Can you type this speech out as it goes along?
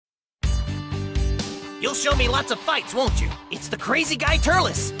You'll show me lots of fights, won't you? It's the crazy guy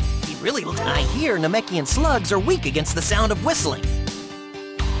Turles. He really looks... I hear Namekian slugs are weak against the sound of whistling.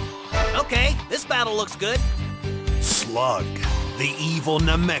 Okay, this battle looks good. Slug, the evil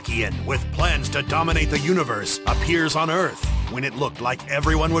Namekian with plans to dominate the universe, appears on Earth when it looked like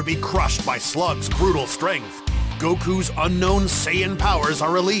everyone would be crushed by Slug's brutal strength. Goku's unknown Saiyan powers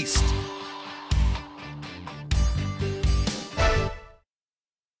are released.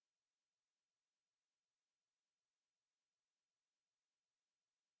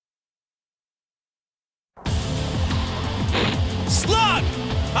 Slug!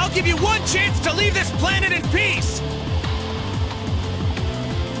 I'll give you one chance to leave this planet in peace!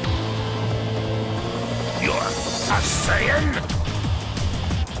 You're a Saiyan?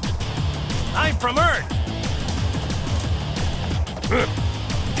 I'm from Earth!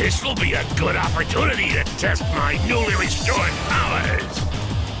 This will be a good opportunity to test my newly restored powers!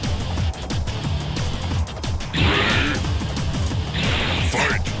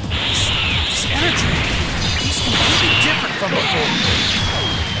 Fight! This energy, he's completely different from before.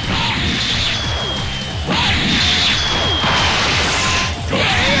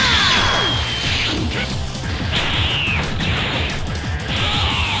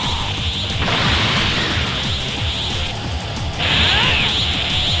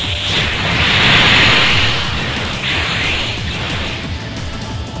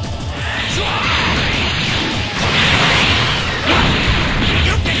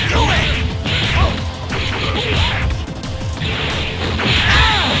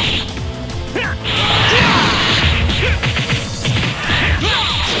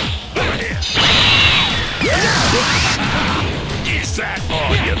 Is that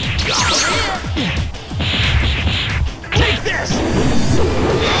all you've got? Take this!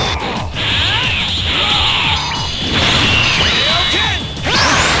 I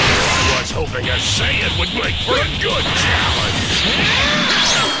was hoping a Saiyan would make for a good challenge.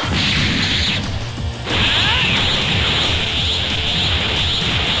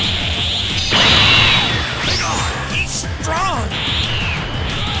 He's strong!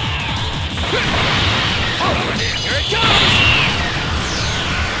 Here it comes!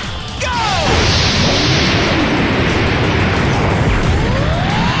 Go!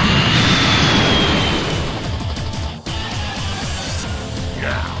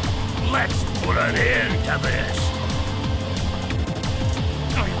 Now, let's put an end to this.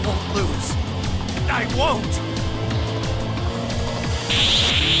 I won't lose. I won't!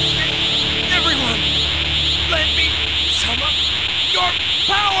 Everyone, lend me some of your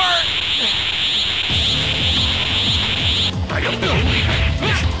power! I don't believe it.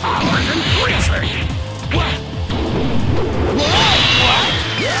 His power's increasing. What? What?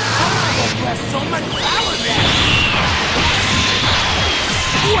 There's so much power there!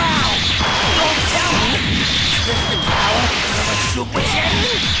 Wow! Don't tell me! Is this the power of a Super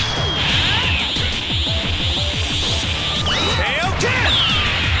Saiyan? Tail-Kin!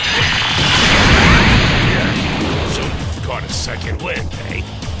 Yeah, so you've got a second wind, eh?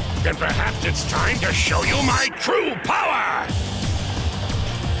 Then perhaps it's time to show you my true power!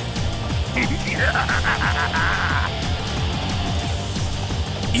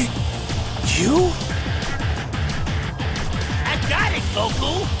 You? I got it,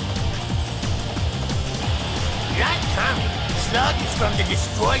 Goku! Not Tommy. Slug is from the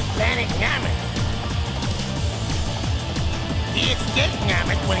destroyed planet Namek. He escaped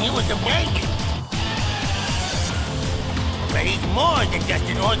Namek when he was a baby. But he's more than just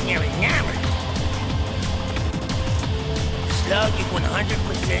an ordinary Namek. Slug is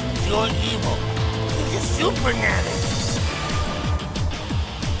 100% pure evil. He's a super Namek.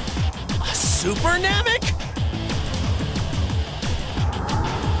 A Super Namek?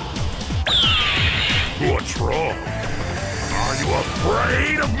 What's wrong? Are you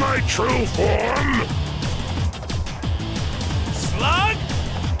afraid of my true form? Slug?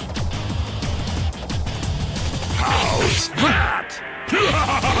 How's that?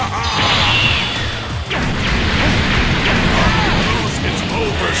 It's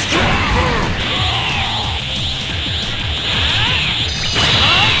over, strong.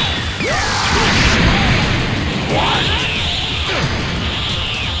 What?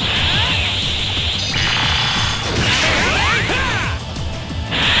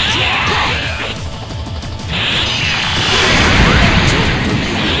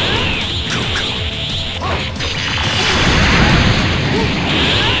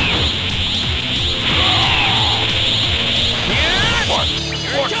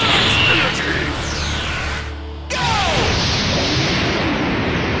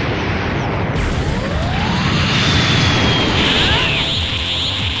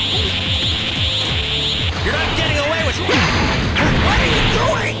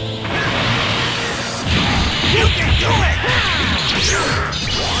 But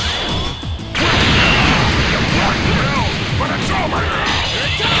it's over now!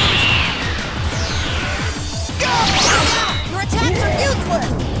 Your attacks are useless!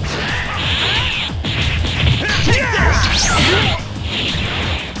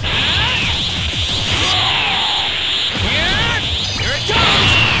 Here it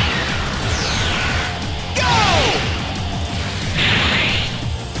comes!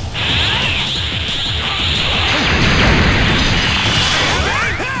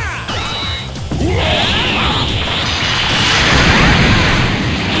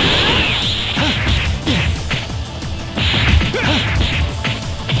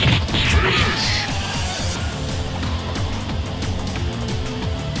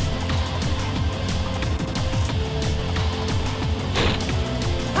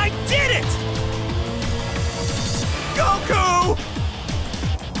 I did it! Goku!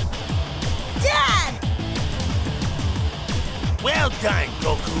 Dad! Well done,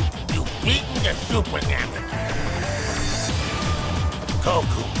 Goku. You've beaten the Super Namekian.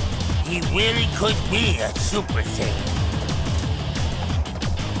 Goku, he really could be a Super Saiyan.